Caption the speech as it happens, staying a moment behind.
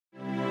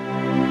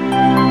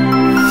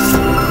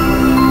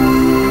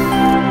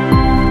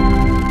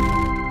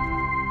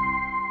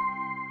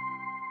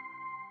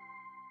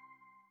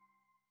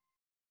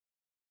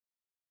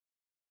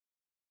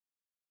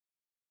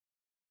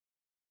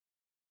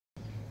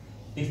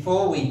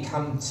Before we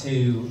come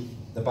to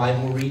the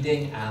Bible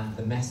reading and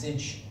the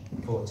message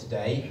for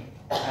today,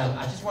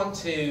 I just want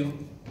to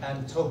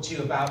talk to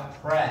you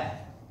about prayer.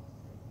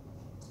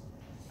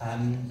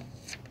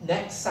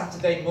 Next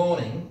Saturday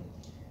morning,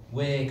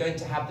 we're going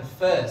to have the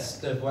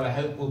first of what I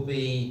hope will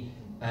be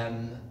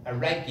a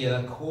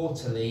regular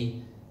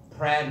quarterly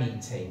prayer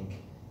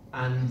meeting,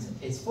 and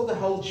it's for the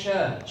whole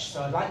church,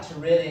 so I'd like to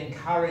really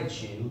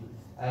encourage you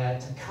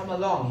to come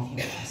along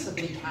if you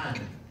possibly can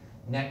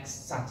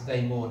next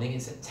Saturday morning.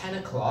 It's at 10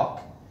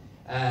 o'clock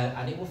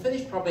and it will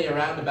finish probably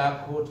around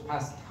about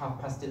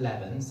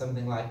 11:15,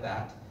 something like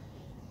that,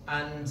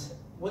 and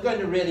we're going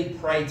to really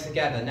pray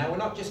together. Now, we're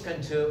not just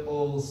going to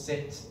all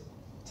sit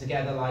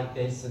together like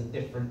this and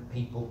different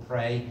people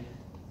pray.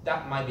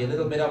 That might be a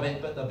little bit of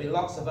it, but there'll be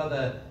lots of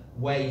other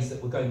ways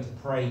that we're going to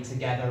pray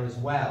together as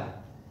well.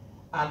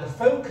 And the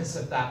focus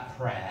of that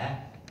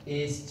prayer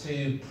is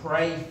to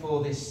pray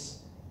for this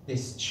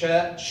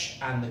church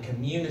and the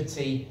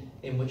community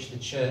in which the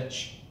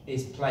church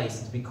is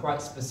placed, to be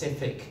quite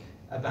specific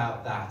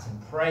about that,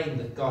 and praying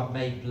that God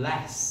may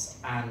bless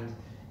and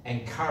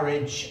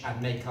encourage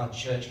and make our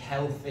church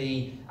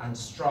healthy and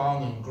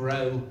strong and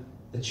grow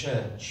the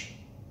church.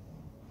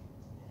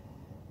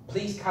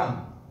 Please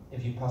come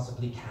if you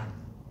possibly can.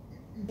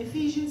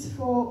 Ephesians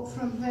 4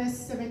 from verse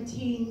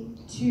 17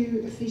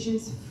 to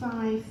Ephesians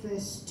 5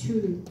 verse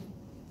 2.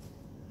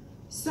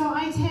 So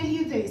I tell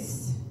you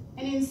this,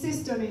 and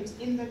insist on it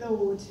in the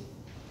Lord,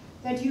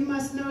 that you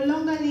must no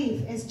longer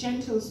live as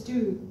Gentiles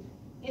do,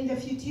 in the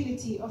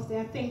futility of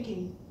their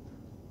thinking.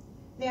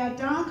 They are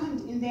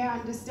darkened in their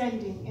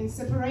understanding and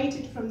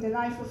separated from the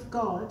life of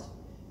God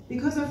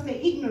because of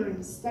the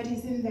ignorance that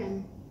is in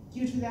them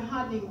due to the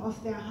hardening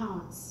of their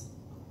hearts.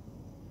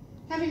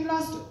 Having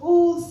lost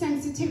all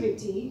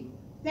sensitivity,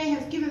 they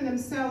have given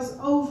themselves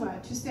over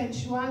to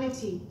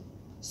sensuality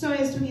so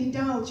as to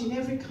indulge in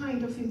every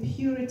kind of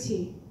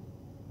impurity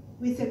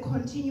with a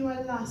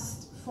continual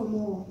lust for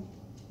more.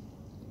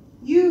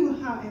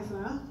 You,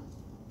 however,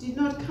 did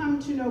not come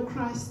to know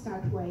Christ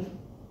that way.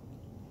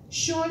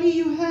 Surely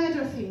you heard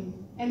of him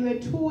and were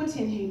taught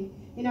in him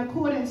in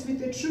accordance with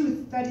the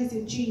truth that is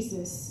in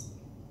Jesus.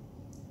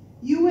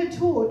 You were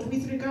taught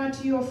with regard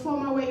to your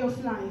former way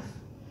of life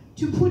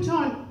to put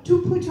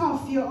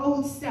off your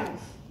old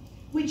self,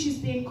 which is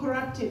being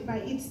corrupted by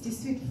its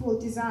deceitful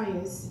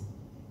desires,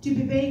 to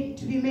be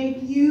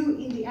made new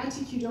in the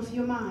attitude of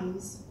your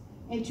minds,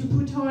 and to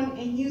put on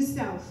a new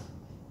self,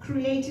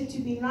 created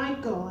to be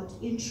like God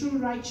in true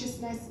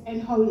righteousness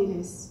and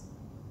holiness.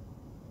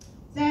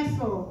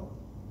 Therefore,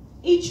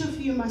 each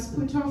of you must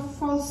put off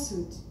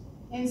falsehood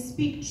and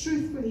speak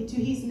truthfully to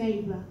his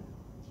neighbor,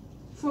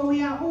 for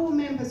we are all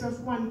members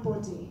of one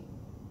body.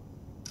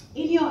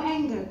 In your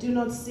anger, do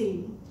not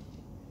sin.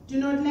 Do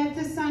not let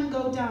the sun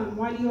go down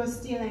while you are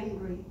still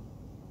angry,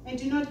 and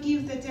do not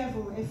give the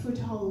devil a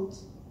foothold.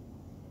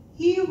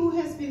 He who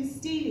has been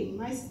stealing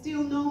must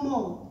steal no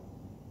more.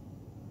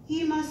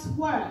 He must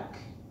work,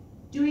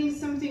 doing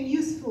something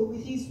useful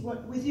with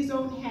his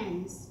own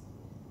hands,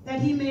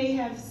 that he may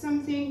have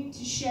something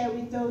to share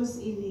with those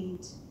in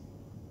need.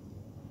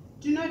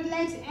 Do not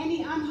let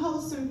any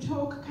unwholesome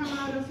talk come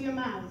out of your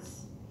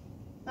mouths,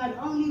 but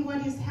only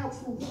what is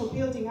helpful for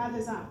building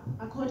others up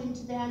according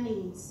to their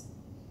needs,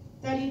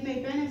 that it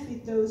may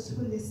benefit those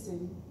who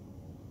listen.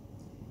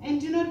 And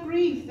do not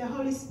grieve the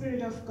Holy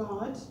Spirit of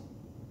God,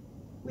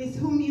 with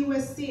whom you were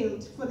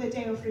sealed for the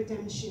day of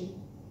redemption.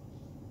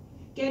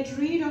 Get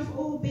rid of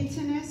all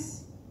bitterness,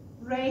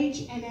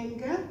 rage and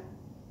anger,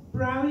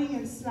 brawling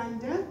and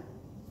slander,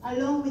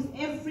 along with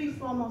every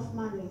form of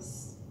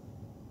malice.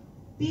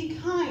 Be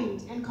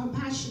kind and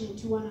compassionate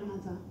to one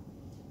another,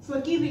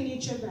 forgiving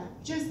each other,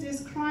 just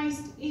as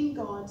Christ in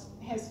God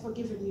has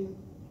forgiven you.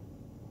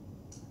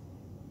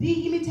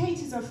 Be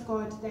imitators of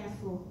God,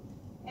 therefore,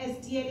 as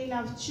dearly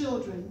loved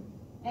children,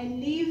 and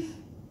live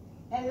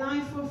a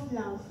life of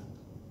love,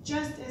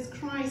 just as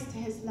Christ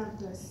has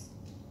loved us,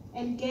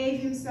 and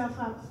gave himself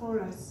up for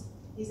us,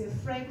 is a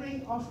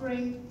fragrant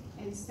offering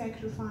and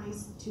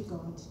sacrifice to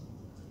God.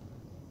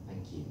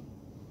 Thank you.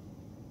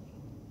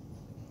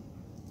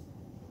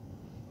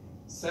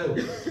 So,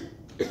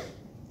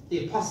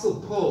 the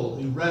Apostle Paul,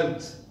 who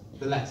wrote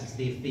the letter to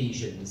the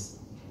Ephesians,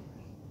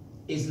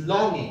 is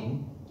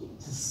longing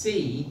to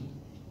see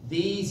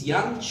these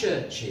young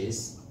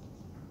churches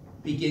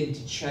begin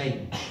to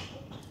change.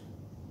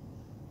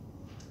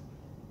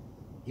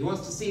 He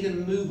wants to see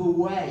them move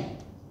away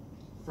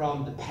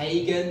from the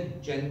pagan,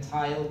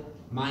 Gentile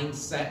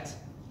mindset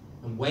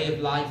and way of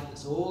life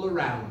that's all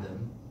around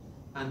them,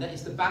 and that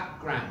is the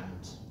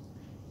background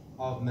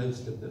of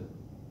most of them.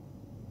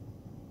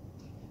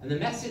 And the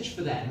message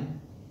for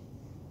them,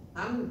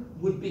 and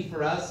would be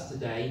for us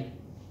today,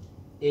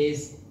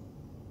 is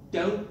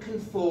don't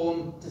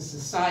conform to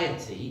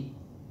society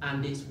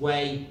and its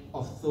way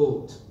of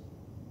thought.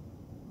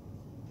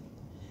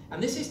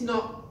 And this is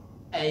not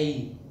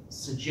a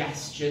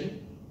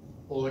suggestion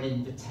or an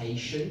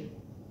invitation.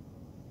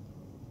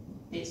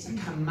 It's a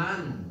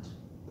command,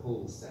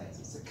 Paul says.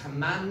 It's a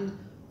command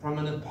from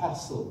an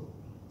apostle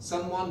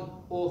someone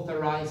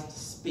authorized to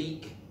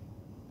speak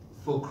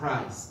for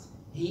Christ.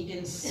 He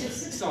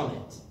insists on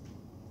it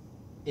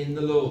in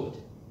the Lord.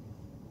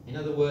 In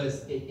other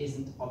words, it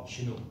isn't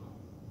optional.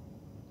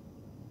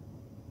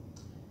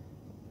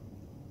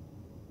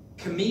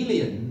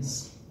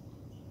 Chameleons,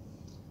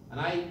 and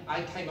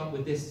I came up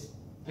with this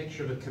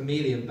picture of a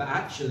chameleon, but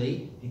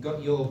actually, if you've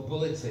got your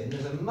bulletin,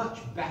 there's a much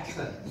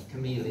better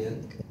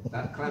chameleon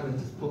that Clement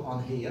has put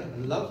on here, a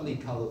lovely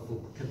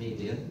colourful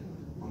chameleon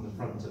on the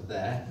front of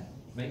there.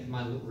 Makes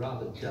mine look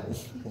rather dull.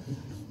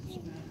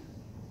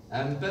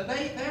 But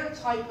they're a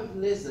type of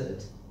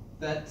lizard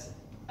that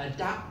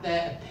adapt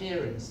their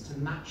appearance to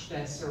match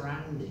their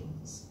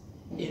surroundings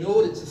in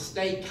order to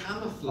stay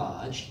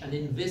camouflaged and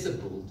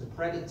invisible to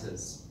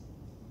predators.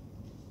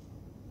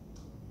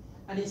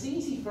 And it's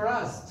easy for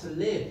us to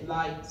live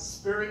like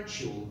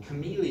spiritual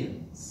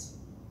chameleons,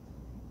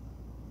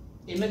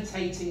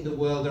 imitating the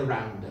world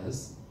around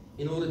us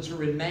in order to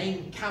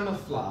remain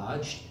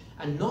camouflaged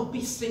and not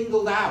be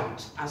singled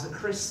out as a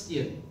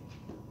Christian,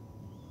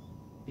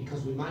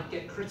 because we might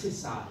get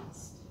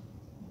criticized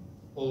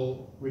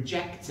or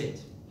rejected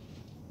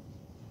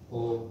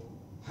or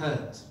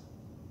hurt.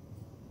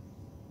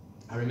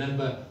 I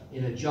remember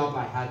in a job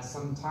I had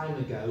some time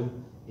ago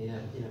in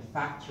a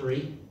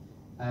factory,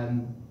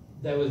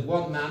 there was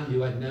one man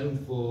who I'd known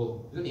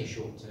for, it was only a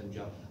short-term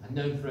job, I'd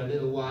known for a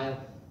little while,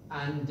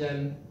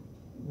 and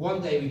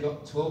one day we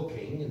got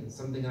talking, and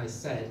something I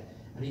said,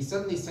 and he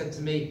suddenly said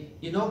to me,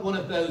 "You're not one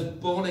of those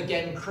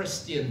born-again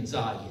Christians,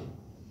 are you?"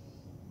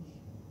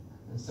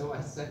 And so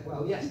I said,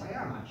 "Well, yes, I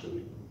am,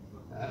 actually."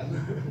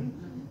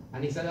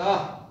 And he said,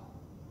 "Oh,"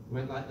 he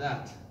went like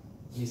that.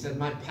 And he said,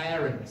 "My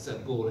parents are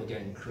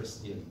born-again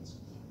Christians."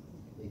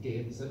 They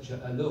gave him such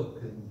a look,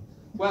 and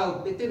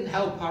well, it didn't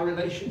help our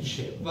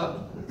relationship,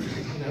 but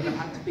you know, it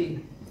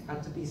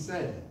had to be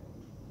said.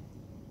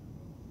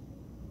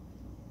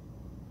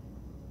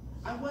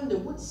 I wonder,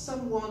 would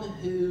someone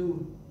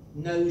who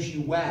knows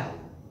you well,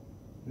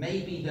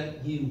 maybe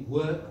that you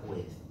work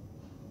with,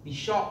 be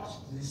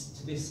shocked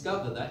to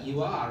discover that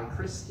you are a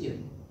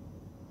Christian?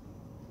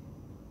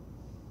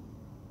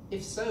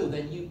 If so,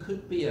 then you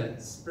could be a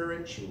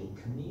spiritual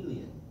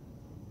chameleon.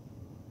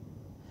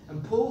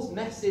 And Paul's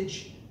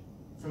message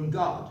from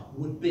God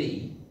would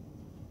be,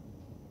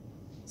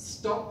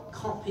 stop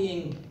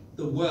copying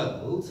the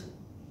world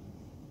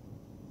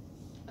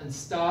and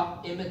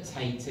start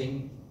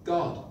imitating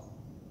God.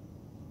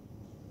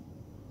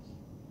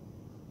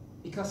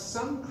 Because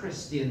some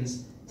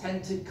Christians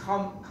tend to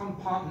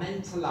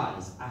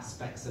compartmentalize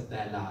aspects of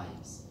their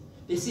lives.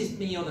 This is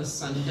me on a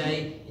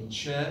Sunday in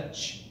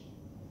church,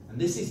 and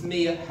this is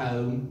me at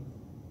home,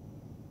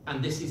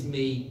 and this is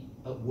me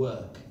at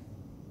work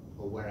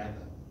or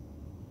wherever.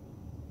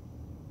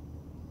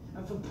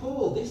 And for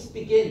Paul, this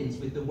begins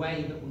with the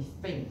way that we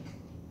think.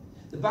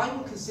 The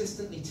Bible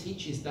consistently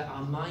teaches that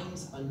our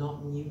minds are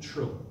not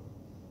neutral.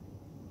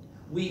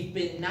 We've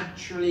been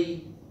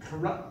naturally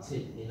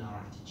corrupted in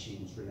our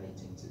attitudes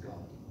relating to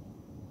God.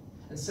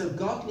 And so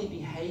godly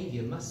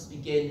behaviour must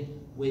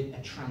begin with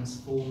a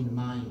transformed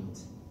mind.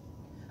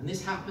 And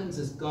this happens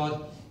as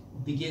God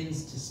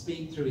begins to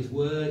speak through his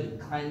word and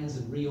cleanse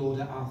and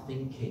reorder our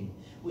thinking,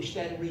 which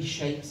then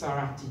reshapes our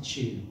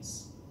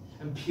attitudes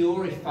and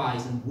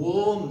purifies and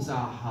warms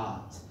our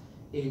heart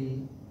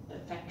in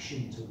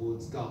affection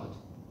towards God.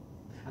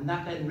 And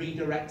that then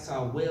redirects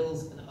our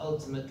wills and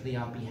ultimately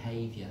our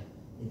behaviour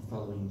in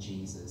following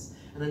Jesus.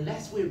 And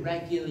unless we're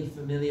regularly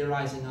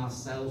familiarising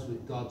ourselves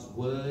with God's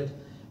word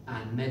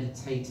and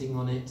meditating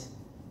on it,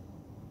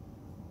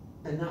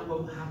 then that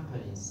won't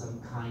happen in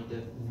some kind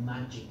of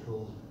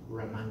magical,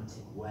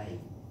 romantic way.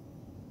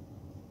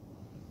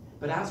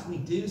 But as we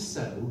do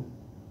so,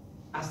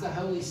 as the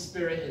Holy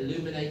Spirit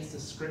illuminates the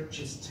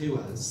scriptures to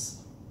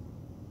us,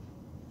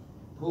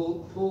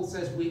 Paul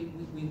says we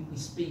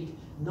speak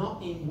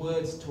not in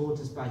words taught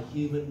us by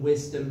human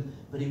wisdom,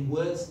 but in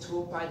words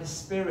taught by the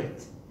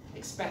Spirit,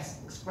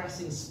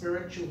 expressing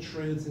spiritual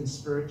truths in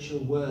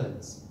spiritual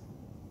words.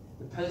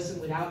 The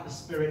person without the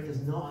Spirit does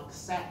not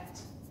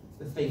accept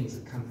the things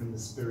that come from the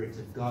Spirit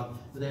of God,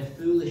 for their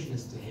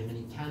foolishness to him, and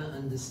he cannot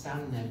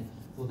understand them,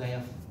 for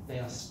they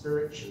are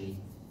spiritually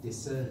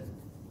discerned.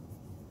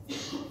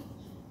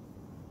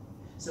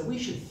 So we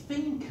should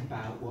think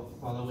about what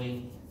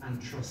following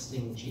and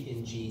trusting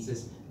in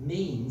Jesus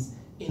means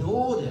in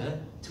order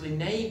to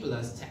enable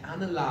us to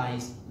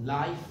analyse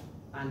life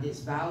and its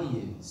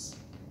values.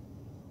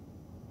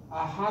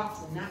 Our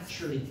hearts are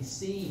naturally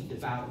deceived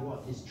about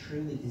what is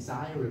truly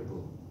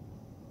desirable.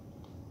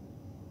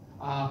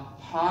 Our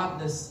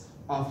hardness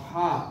of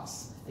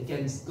hearts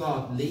against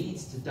God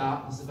leads to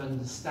darkness of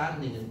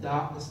understanding, and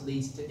darkness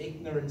leads to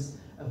ignorance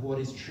of what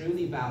is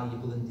truly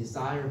valuable and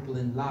desirable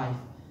in life.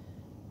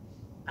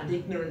 And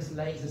ignorance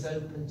lays us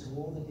open to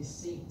all the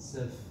deceits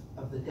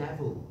of the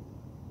devil,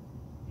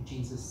 who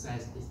Jesus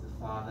says is the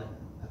father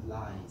of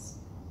lies.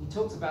 He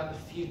talks about the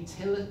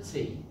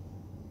futility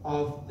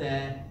of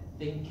their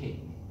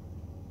thinking.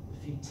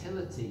 The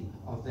futility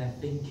of their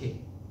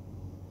thinking.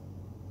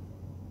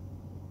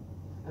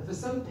 And for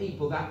some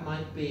people that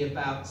might be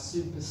about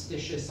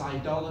superstitious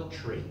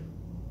idolatry,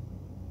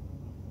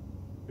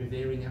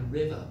 revering a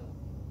river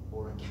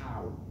or a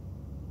cow,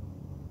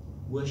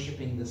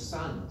 worshipping the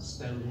sun,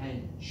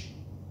 Stonehenge,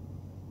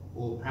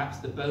 or perhaps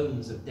the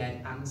bones of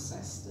dead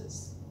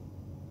ancestors.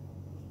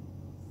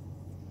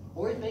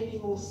 Or it may be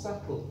more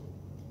subtle.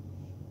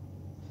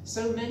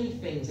 So many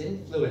things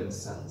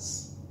influence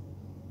us.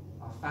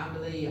 Our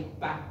family, our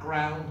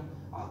background,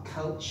 our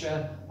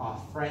culture, our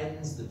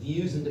friends, the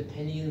views and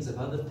opinions of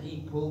other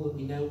people that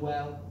we know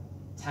well,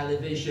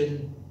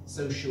 television,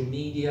 social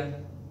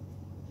media,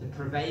 the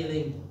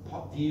prevailing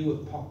view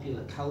of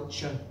popular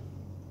culture.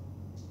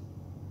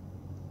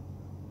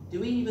 Do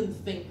we even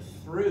think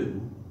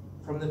through,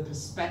 from the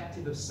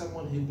perspective of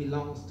someone who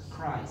belongs to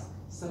Christ,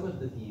 some of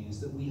the views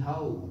that we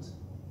hold,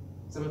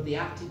 some of the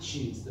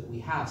attitudes that we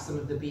have, some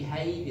of the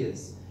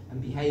behaviours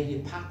and behaviour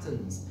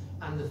patterns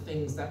and the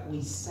things that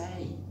we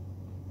say?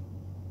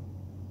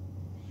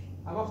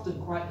 I'm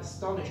often quite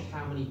astonished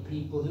how many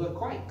people who are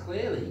quite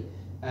clearly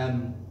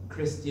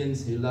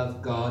Christians who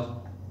love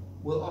God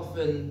will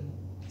often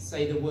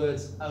say the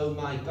words, "Oh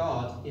my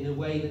God," in a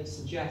way that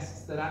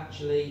suggests that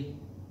actually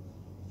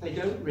they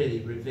don't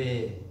really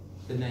revere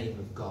the name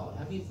of God.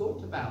 Have you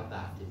thought about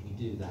that if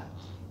you do that?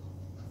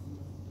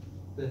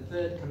 The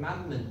third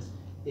commandment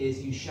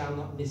is, "You shall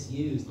not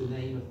misuse the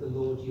name of the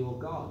Lord your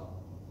God."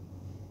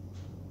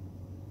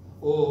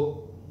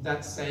 Or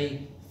that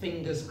say,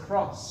 "Fingers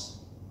crossed,"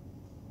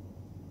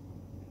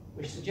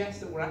 which suggests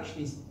that we're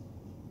actually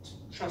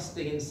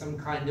trusting in some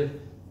kind of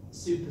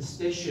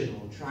superstition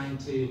or trying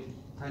to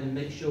kind of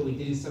make sure we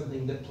do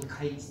something that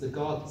placates the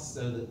gods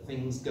so that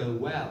things go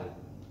well.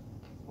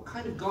 What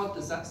kind of God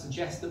does that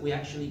suggest that we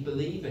actually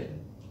believe in?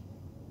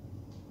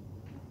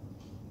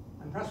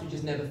 And perhaps we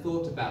just never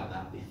thought about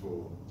that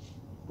before.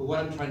 But what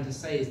I'm trying to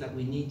say is that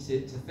we need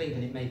to think,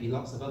 and it may be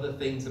lots of other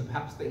things, and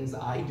perhaps things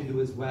that I do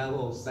as well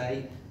or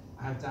say,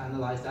 I have to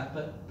analyse that,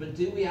 but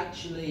do we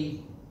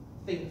actually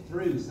think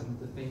through some of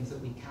the things that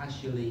we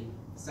casually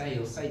say,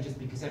 or say just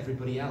because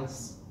everybody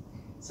else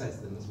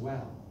says them as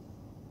well?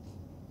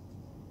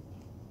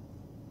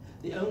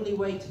 The only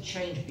way to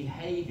change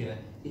behaviour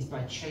is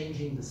by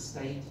changing the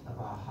state of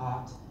our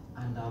heart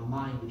and our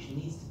mind, which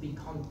needs to be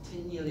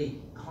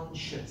continually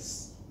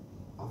conscious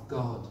of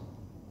God.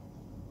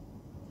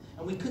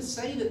 And we could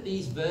say that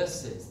these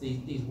verses,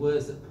 these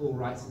words that Paul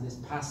writes in this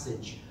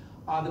passage,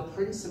 are the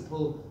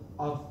principle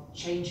of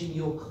changing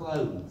your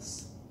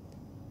clothes.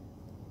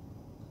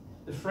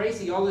 The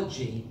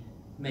phraseology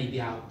may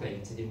be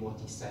outdated in what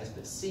he says,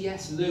 but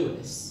C.S.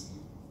 Lewis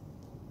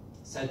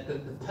said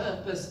that the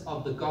purpose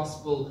of the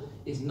gospel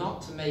is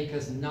not to make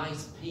us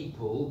nice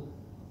people,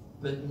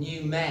 but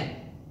new men.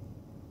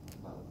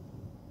 Well,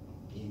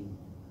 new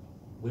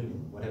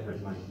women, whatever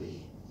it might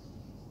be.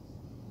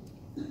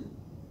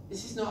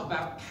 This is not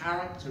about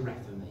character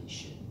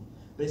reformation,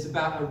 but it's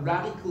about a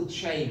radical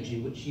change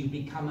in which you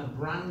become a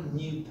brand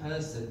new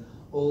person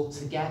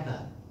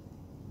altogether.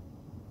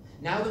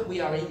 Now that we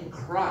are in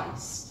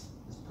Christ,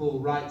 as Paul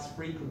writes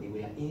frequently,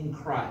 we are in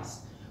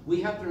Christ, we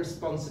have the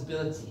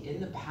responsibility in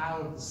the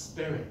power of the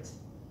Spirit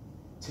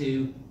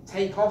to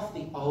take off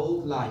the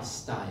old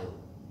lifestyle,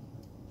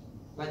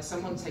 like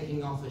someone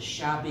taking off a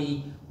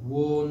shabby,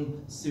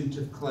 worn suit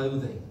of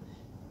clothing.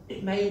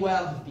 It may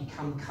well have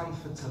become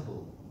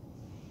comfortable.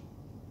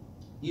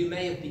 You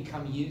may have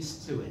become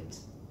used to it.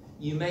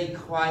 You may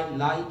quite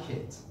like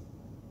it.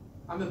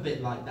 I'm a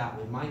bit like that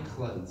with my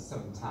clothes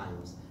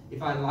sometimes.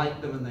 If I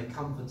like them and they're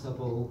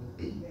comfortable,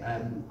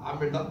 I'm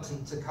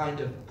reluctant to kind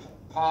of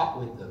part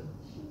with them,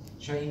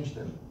 change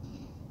them.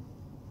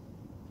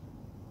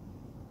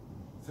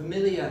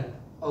 Familiar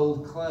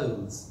old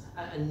clothes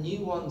and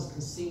new ones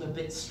can seem a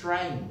bit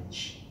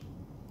strange.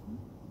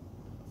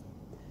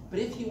 But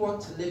if you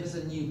want to live as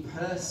a new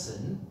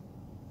person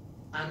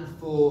and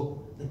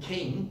for the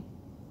King,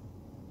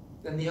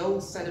 then the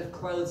old set of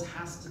clothes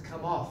has to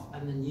come off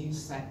and the new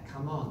set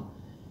come on.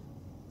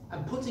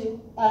 And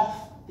putting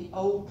off the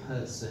old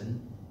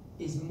person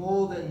is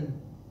more than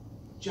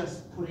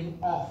just putting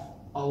off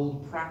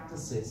old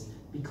practices,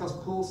 because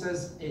Paul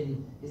says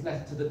in his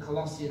letter to the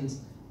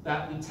Colossians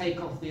that we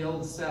take off the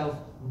old self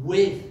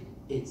with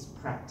its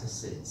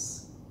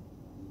practices.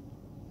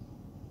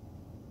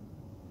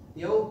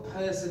 The old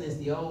person is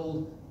the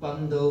old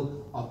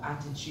bundle of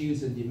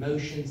attitudes and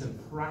emotions and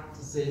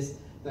practices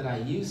that I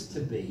used to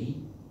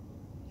be,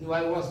 who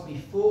I was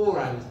before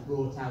I was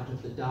brought out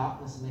of the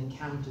darkness and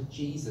encountered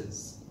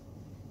Jesus.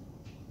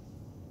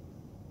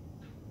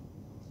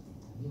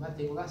 You might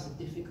think, well, that's a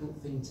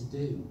difficult thing to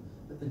do.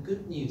 But the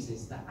good news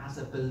is that as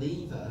a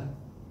believer,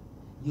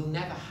 you'll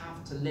never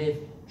have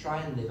to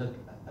try and live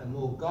a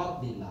more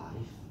godly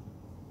life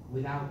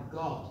without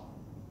God.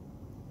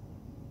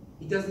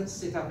 He doesn't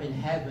sit up in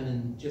heaven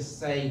and just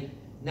say,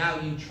 now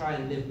you try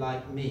and live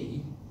like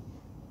me.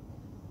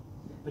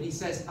 But he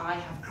says, I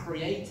have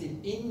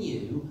created in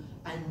you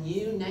a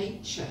new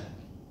nature,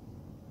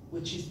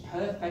 which is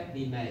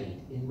perfectly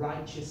made in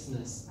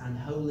righteousness and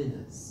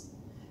holiness.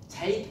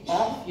 Take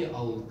off your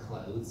old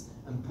clothes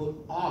and put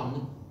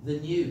on the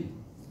new.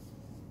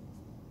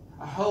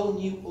 A whole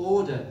new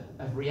order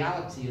of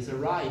reality has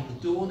arrived,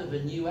 the dawn of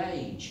a new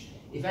age.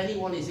 If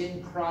anyone is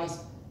in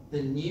Christ,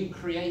 the new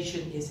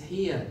creation is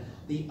here.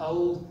 The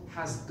old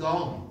has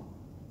gone.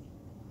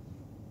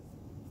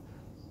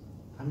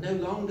 I'm no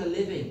longer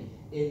living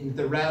in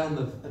the realm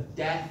of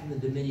death and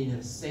the dominion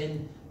of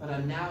sin, but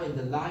I'm now in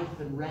the life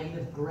and reign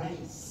of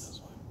grace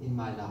in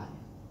my life.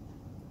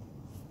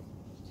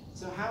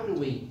 So how do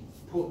we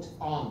put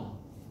on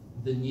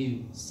the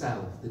new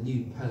self, the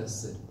new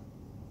person?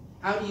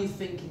 How do you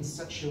think in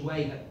such a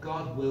way that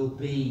God will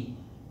be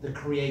the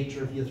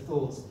creator of your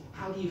thoughts?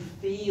 How do you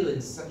feel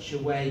in such a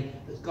way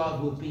that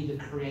God will be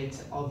the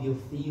creator of your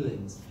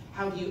feelings?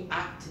 How do you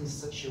act in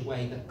such a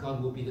way that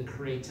God will be the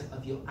creator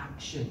of your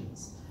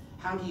actions?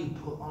 How do you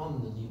put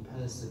on the new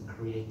person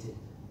created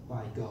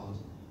by God?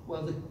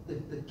 Well,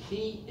 the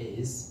key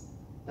is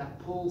that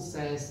Paul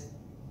says,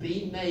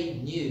 be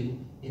made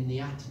new in the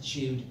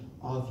attitude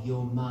of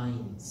your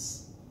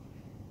minds.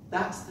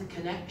 That's the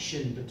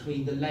connection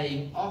between the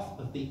laying off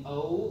of the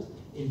old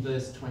in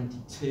verse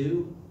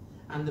 22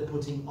 and the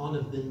putting on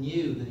of the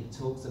new that he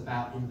talks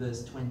about in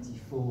verse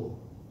 24.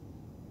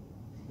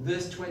 In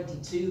verse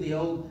 22, the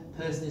old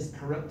person is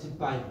corrupted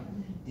by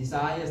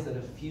desires that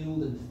are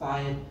fueled and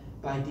fired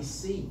by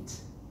deceit.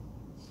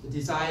 The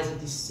desires are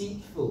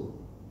deceitful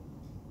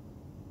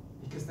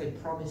because they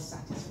promise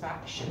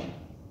satisfaction,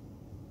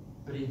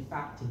 but in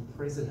fact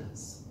imprison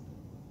us.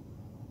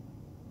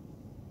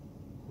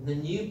 And the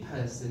new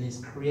person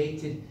is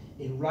created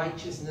in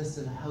righteousness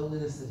and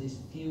holiness that is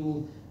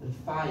fueled and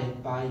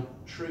fired by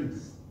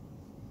truth.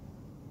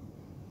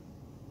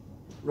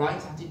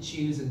 Right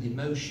attitudes and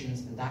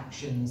emotions and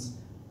actions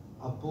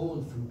are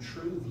born from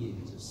true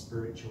views of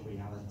spiritual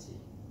reality.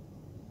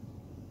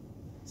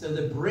 So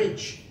the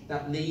bridge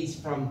that leads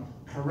from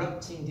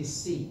corrupting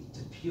deceit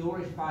to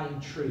purifying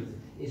truth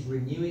is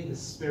renewing the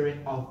spirit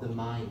of the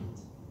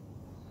mind.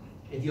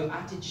 If your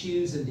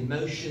attitudes and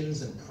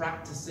emotions and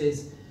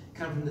practices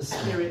come from the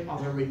spirit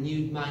of a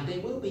renewed mind, they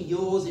will be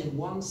yours in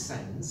one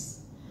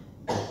sense,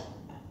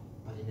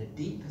 but in a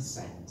deeper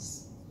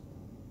sense,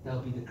 they'll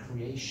be the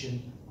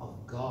creation of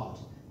God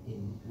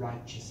in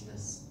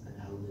righteousness and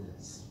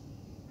holiness.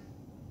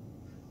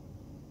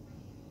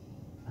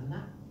 And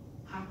that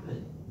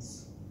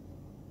happens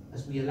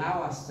as we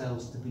allow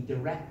ourselves to be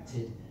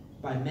directed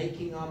by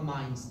making our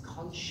minds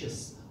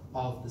conscious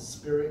of the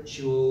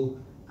spiritual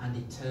and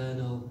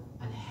eternal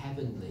and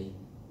heavenly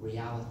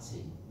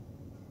reality.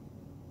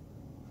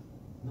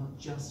 Not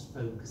just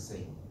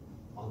focusing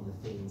on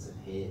the things of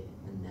here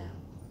and now.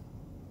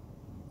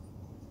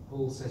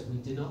 Paul says we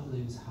do not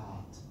lose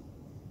heart.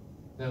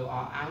 Though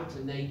our outer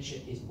nature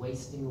is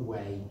wasting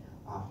away,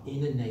 our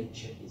inner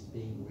nature is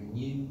being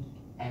renewed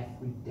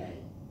every day.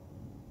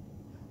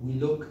 We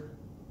look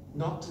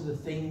not to the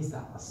things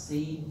that are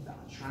seen, that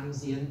are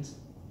transient,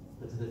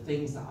 but to the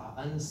things that are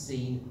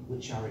unseen,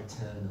 which are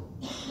eternal.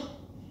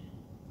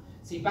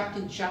 See, back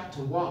in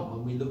chapter 1,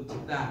 when we looked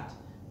at that,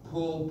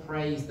 Paul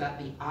prays that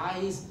the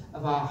eyes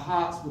of our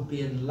hearts would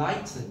be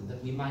enlightened,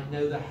 that we might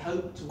know the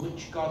hope to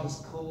which God has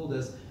called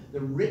us,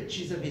 the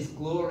riches of his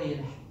glory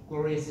and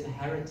glorious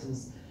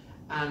inheritance,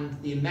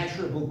 and the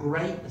immeasurable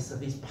greatness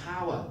of his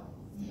power.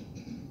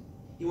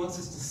 He wants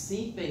us to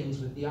see things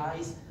with the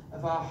eyes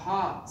of our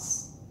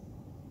hearts,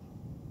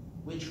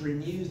 which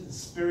renews the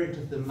spirit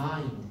of the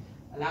mind,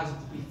 allows it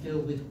to be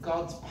filled with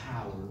God's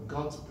power and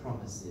God's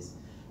promises.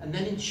 And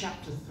then in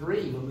chapter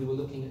 3, when we were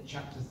looking at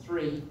chapter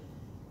 3,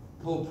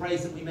 Paul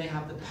prays that we may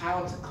have the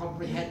power to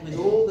comprehend with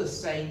all the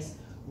saints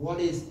what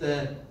is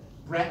the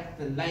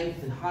breadth and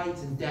length and height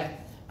and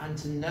depth, and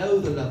to know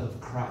the love of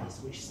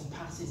Christ, which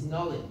surpasses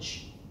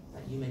knowledge,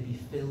 that you may be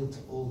filled to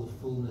all the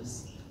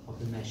fullness of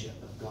the measure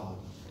of God.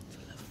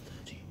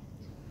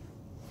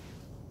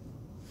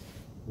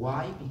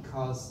 Why?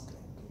 Because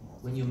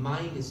when your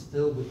mind is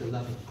filled with the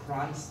love of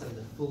Christ and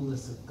the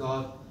fullness of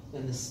God,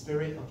 then the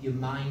spirit of your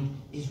mind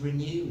is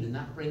renewed, and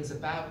that brings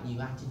about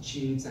new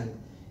attitudes and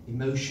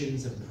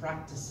emotions and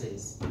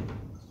practices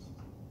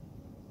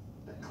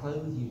that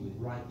clothe you with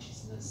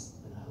righteousness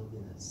and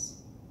holiness.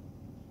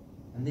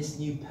 And this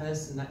new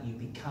person that you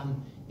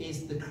become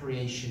is the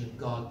creation of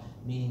God,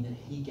 meaning that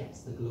he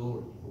gets the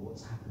glory for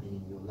what's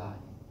happening in your life.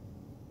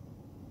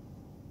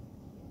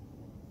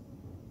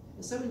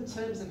 And so in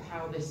terms of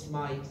how this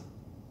might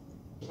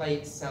play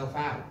itself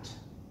out,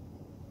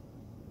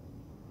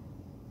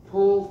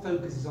 Paul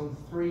focuses on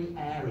 3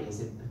 areas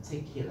in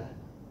particular: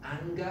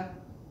 anger,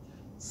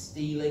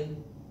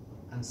 stealing,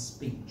 and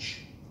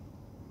speech.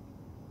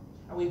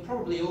 And we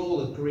probably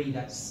all agree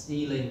that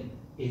stealing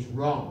is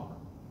wrong,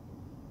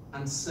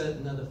 and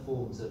certain other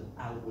forms of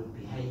outward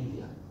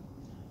behaviour.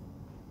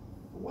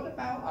 But what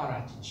about our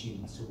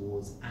attitude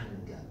towards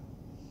anger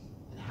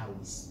and how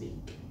we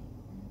speak?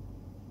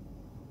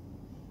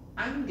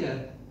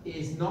 Anger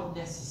is not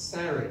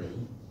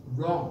necessarily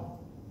wrong,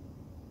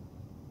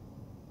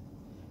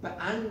 but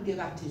anger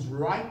that is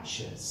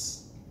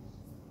righteous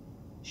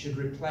should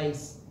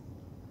replace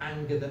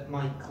anger that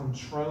might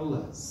control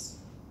us.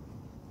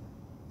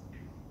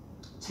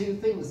 2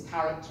 things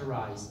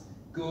characterise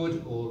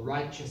good or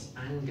righteous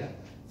anger.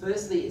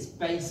 Firstly, it's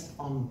based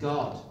on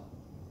God.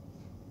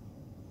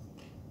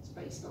 It's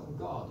based on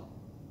God.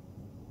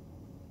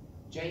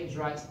 James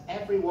writes,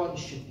 everyone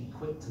should be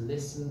quick to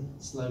listen,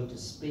 slow to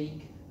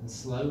speak, and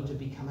slow to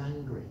become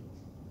angry.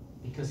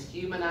 Because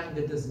human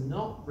anger does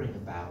not bring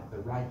about the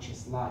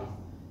righteous life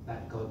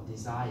that God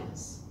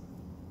desires.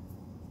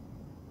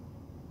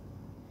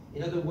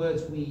 In other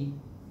words, we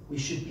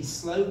should be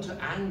slow to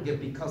anger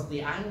because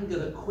the anger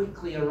that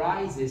quickly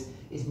arises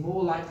is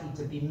more likely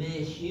to be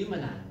mere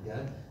human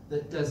anger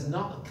that does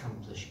not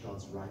accomplish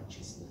God's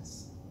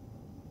righteousness.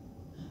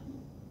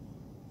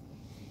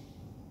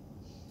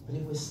 But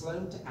if we're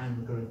slow to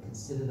anger and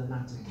consider the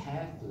matter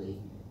carefully,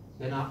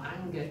 then our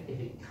anger, if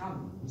it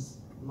comes,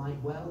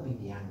 might well be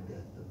the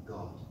anger of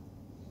God.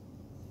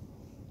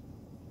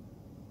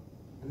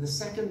 And the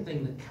second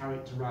thing that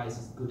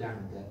characterizes good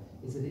anger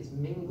is that it's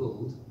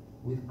mingled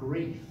with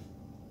grief.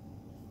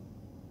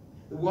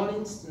 The one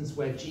instance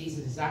where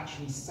Jesus is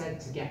actually said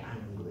to get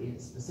angry,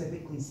 it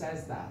specifically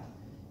says that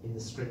in the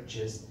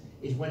scriptures,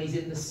 is when he's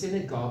in the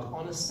synagogue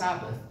on a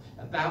Sabbath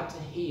about to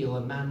heal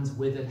a man's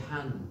withered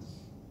hand.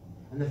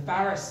 And the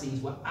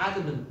Pharisees were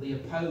adamantly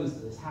opposed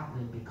to this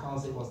happening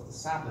because it was the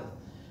Sabbath.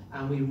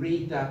 And we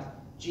read that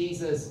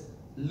Jesus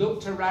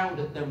looked around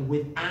at them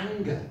with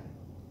anger,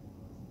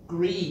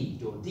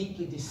 grieved or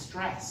deeply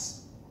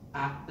distressed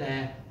at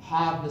their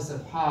hardness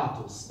of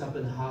heart or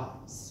stubborn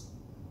hearts.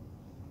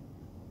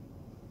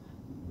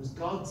 It was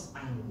God's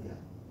anger.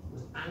 It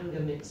was anger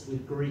mixed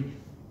with grief.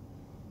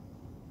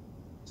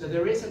 So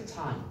there is a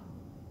time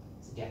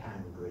to get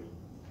angry.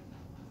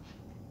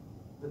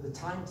 But the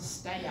time to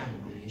stay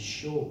angry is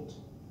short.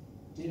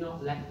 Do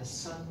not let the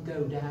sun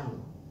go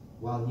down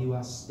while you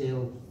are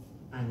still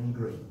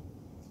angry.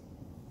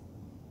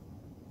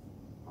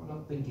 I'm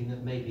not thinking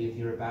that maybe if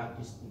you're about,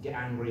 you get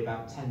angry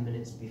about 10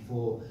 minutes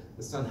before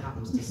the sun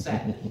happens to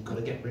set, that you've got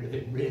to get rid of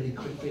it really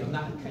quickly on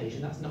that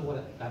occasion. That's not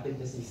what I think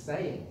this is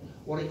saying.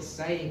 What it's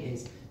saying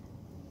is,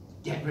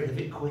 get rid of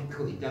it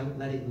quickly. Don't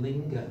let it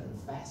linger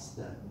and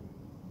fester.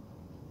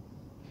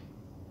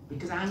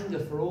 Because anger,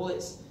 for all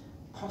its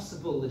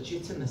possible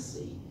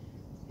legitimacy,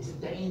 is a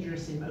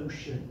dangerous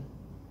emotion.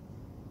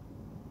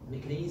 And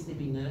it can easily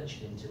be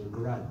nurtured into a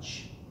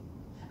grudge.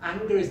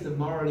 Anger is the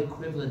moral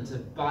equivalent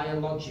of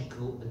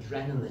biological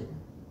adrenaline.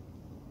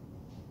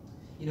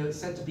 You know, it's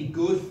said to be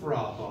good for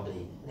our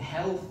body and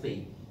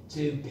healthy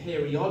to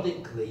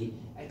periodically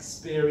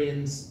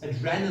experience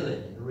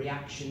adrenaline in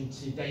reaction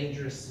to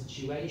dangerous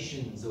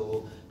situations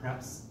or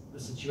perhaps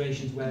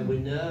situations where we're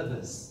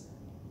nervous.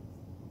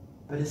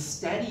 But a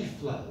steady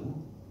flow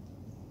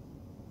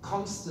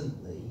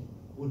constantly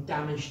would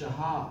damage the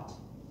heart.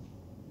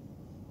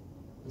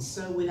 And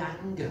so with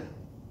anger,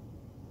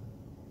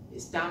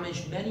 it's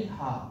damaged many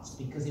hearts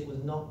because it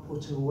was not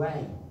put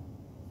away,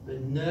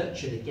 but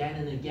nurtured again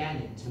and again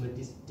into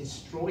a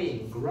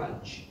destroying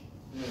grudge.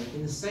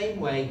 In the same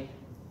way,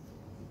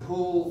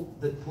 Paul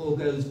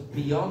goes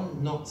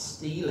beyond not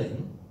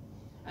stealing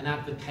and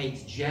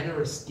advocates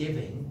generous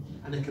giving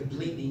and a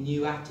completely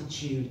new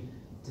attitude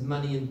to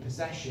money and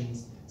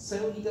possessions,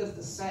 so he does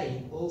the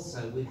same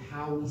also with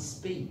how we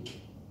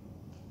speak.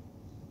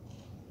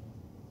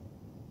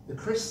 The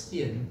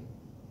Christian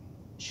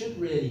should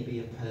really be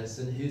a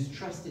person who's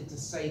trusted to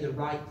say the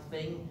right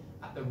thing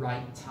at the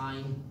right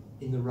time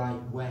in the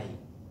right way.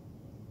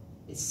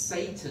 It's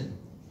Satan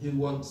who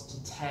wants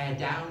to tear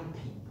down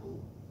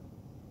people.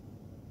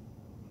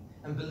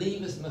 And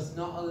believers must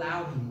not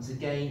allow him to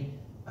gain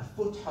a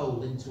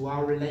foothold into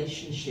our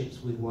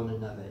relationships with one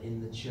another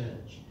in the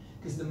church.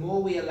 Because the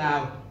more we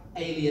allow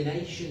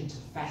alienation to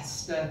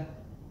fester,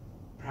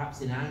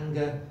 perhaps in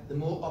anger, the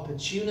more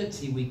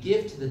opportunity we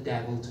give to the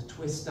devil to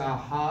twist our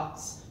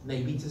hearts,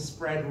 maybe to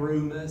spread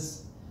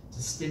rumours,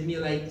 to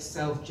stimulate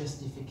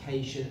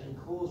self-justification and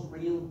cause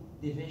real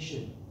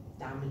division,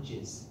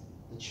 damages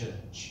the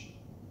church.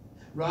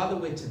 Rather,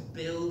 we're to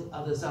build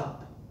others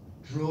up,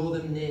 draw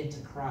them near to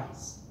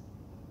Christ.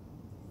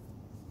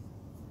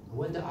 I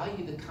wonder, are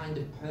you the kind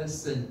of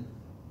person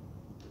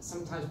that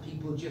sometimes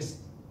people just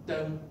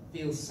don't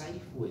feel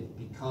safe with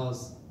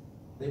because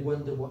they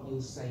wonder what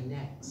you'll say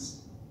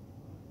next?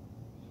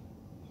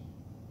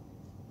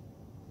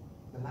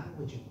 The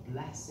language of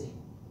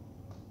blessing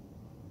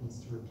needs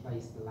to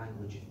replace the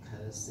language of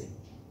cursing.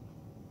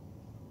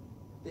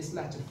 This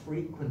letter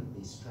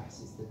frequently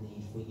stresses the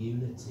need for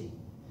unity,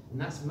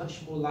 and that's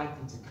much more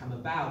likely to come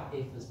about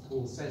if, as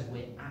Paul says,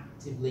 we're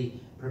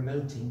actively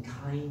promoting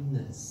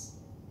kindness.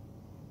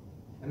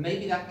 And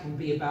maybe that can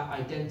be about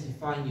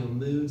identifying your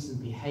moods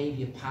and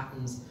behaviour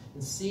patterns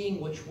and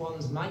seeing which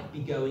ones might be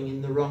going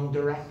in the wrong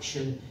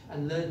direction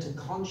and learn to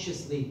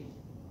consciously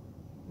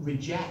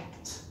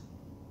reject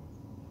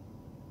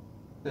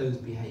those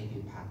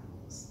behaviour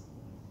patterns.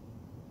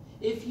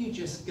 If you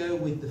just go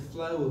with the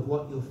flow of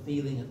what you're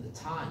feeling at the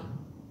time,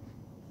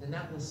 then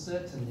that will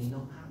certainly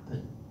not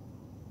happen.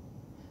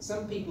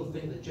 Some people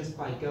think that just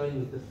by going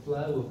with the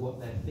flow of what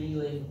they're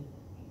feeling,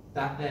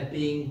 that they're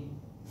being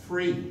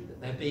free,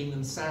 that they're being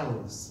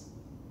themselves.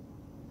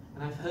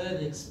 And I've heard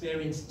and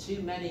experienced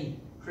too many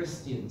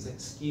Christians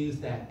excuse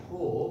their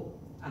poor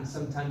and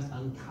sometimes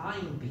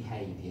unkind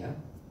behaviour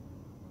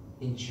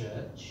in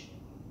church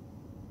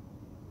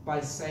by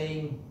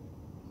saying,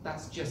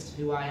 that's just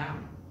who I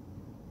am.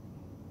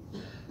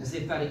 As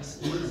if that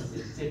excuses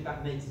it, as if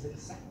that makes it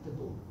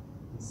acceptable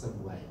in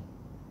some way.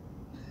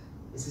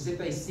 It's as if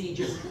they see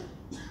just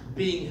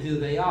being who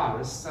they are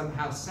as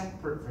somehow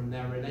separate from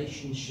their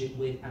relationship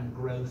with and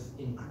growth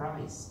in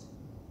Christ.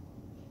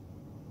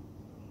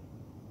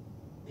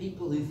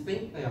 People who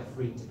think they are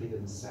free to be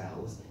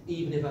themselves,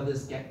 even if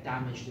others get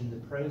damaged in the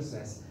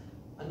process,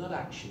 are not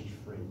actually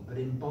free, but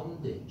in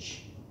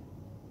bondage.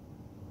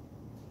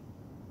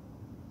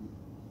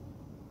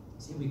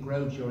 See, we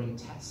grow during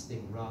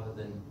testing rather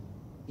than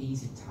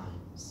easy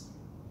times.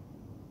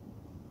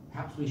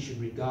 Perhaps we should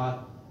regard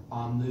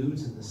our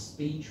moods and the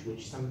speech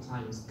which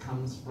sometimes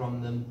comes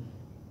from them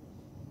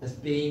as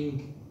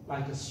being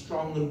like a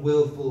strong and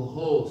willful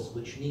horse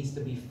which needs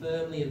to be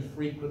firmly and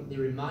frequently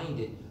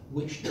reminded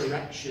which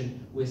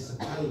direction we're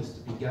supposed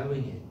to be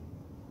going in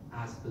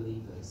as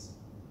believers.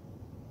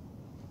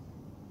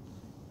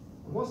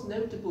 And what's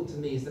notable to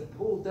me is that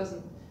Paul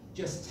doesn't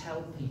just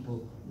tell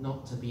people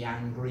not to be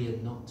angry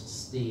and not to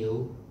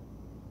steal,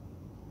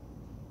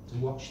 to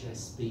watch their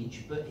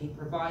speech, but he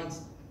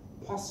provides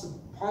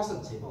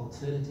positive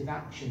alternative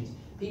actions.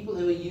 People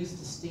who are used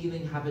to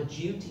stealing have a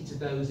duty to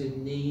those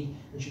in need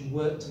and should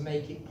work to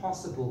make it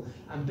possible.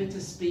 And bitter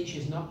speech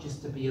is not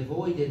just to be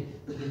avoided,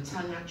 but your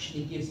tongue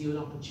actually gives you an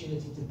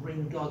opportunity to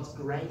bring God's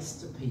grace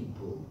to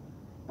people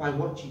by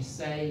what you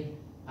say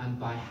and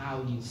by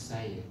how you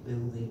say it,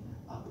 building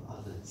up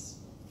others.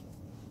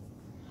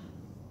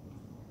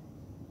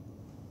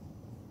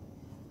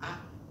 At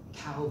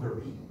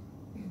Calvary,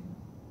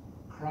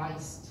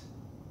 Christ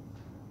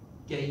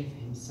gave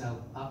himself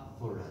up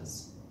for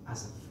us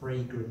as a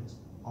fragrant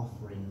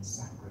offering and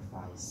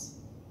sacrifice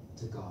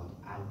to God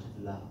out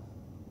of love.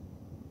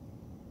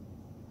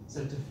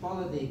 So to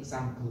follow the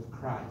example of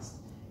Christ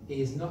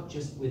is not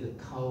just with a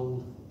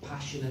cold,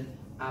 passionate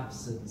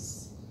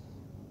absence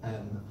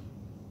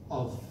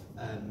of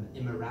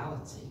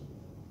immorality,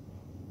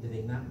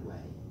 living that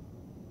way,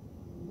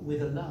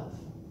 with a love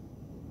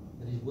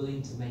that is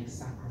willing to make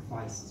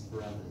sacrifices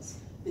for others.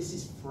 This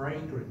is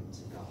fragrant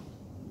to God.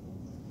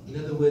 In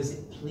other words,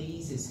 it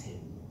pleases him.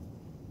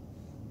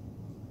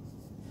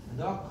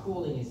 And our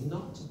calling is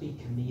not to be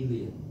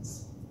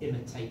chameleons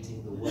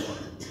imitating the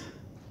world,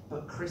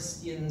 but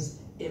Christians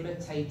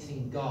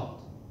imitating God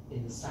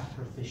in the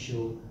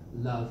sacrificial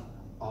love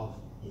of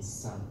his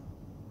Son.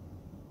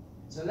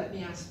 So let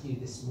me ask you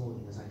this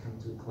morning as I come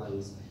to a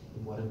close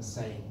in what I'm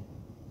saying.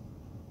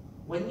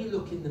 When you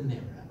look in the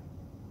mirror,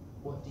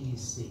 what do you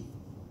see?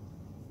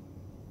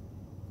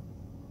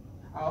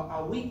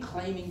 Are we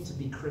claiming to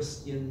be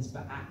Christians,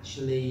 but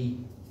actually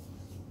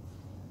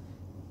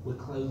we're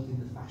clothed in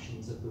the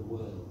fashions of the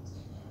world?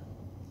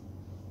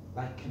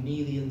 Like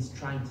chameleons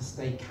trying to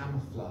stay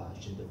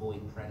camouflaged and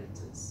avoid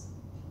predators?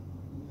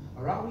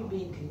 Or are we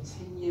being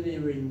continually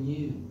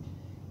renewed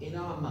in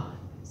our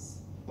minds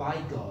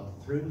by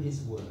God through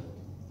his word,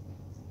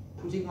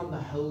 putting on the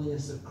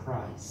holiness of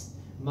Christ,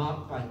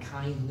 marked by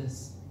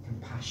kindness,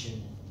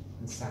 compassion,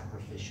 and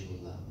sacrificial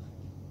love?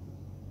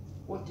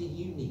 What do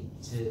you need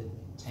to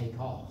take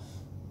off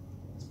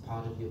as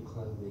part of your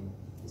clothing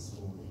this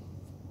morning?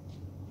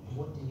 And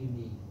what do you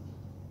need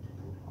to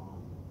put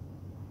on?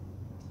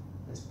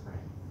 Let's pray.